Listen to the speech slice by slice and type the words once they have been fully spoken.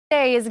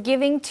Today is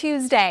Giving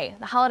Tuesday.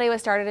 The holiday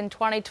was started in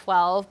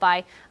 2012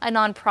 by a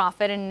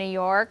nonprofit in New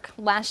York.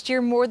 Last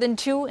year, more than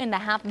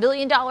 $2.5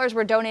 billion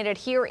were donated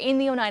here in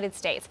the United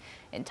States.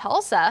 In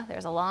Tulsa,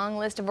 there's a long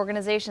list of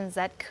organizations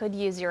that could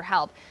use your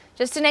help.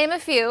 Just to name a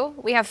few,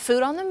 we have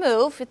Food on the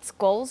Move. Its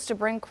goal is to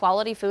bring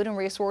quality food and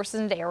resources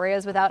into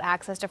areas without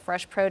access to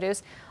fresh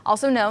produce,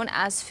 also known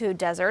as food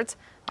deserts.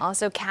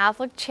 Also,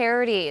 Catholic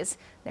Charities.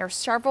 There are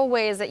several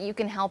ways that you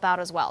can help out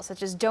as well,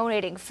 such as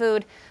donating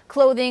food,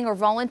 clothing, or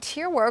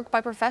volunteer work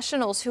by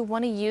professionals who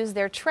want to use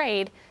their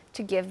trade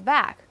to give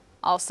back.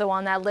 Also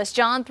on that list,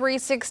 John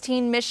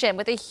 3:16 Mission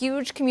with a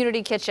huge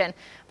community kitchen.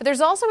 But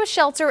there's also a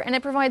shelter, and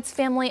it provides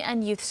family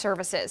and youth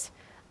services.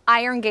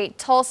 Iron Gate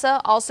Tulsa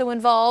also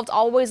involved,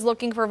 always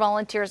looking for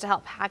volunteers to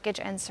help package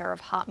and serve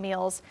hot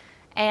meals.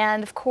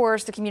 And of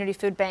course, the Community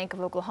Food Bank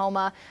of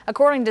Oklahoma.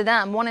 According to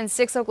them, 1 in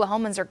 6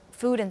 Oklahomans are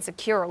food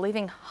insecure,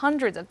 leaving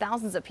hundreds of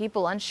thousands of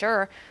people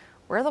unsure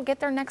where they'll get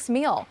their next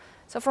meal.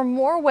 So for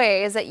more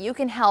ways that you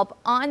can help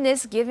on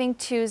this Giving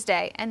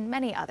Tuesday and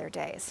many other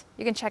days,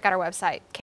 you can check out our website.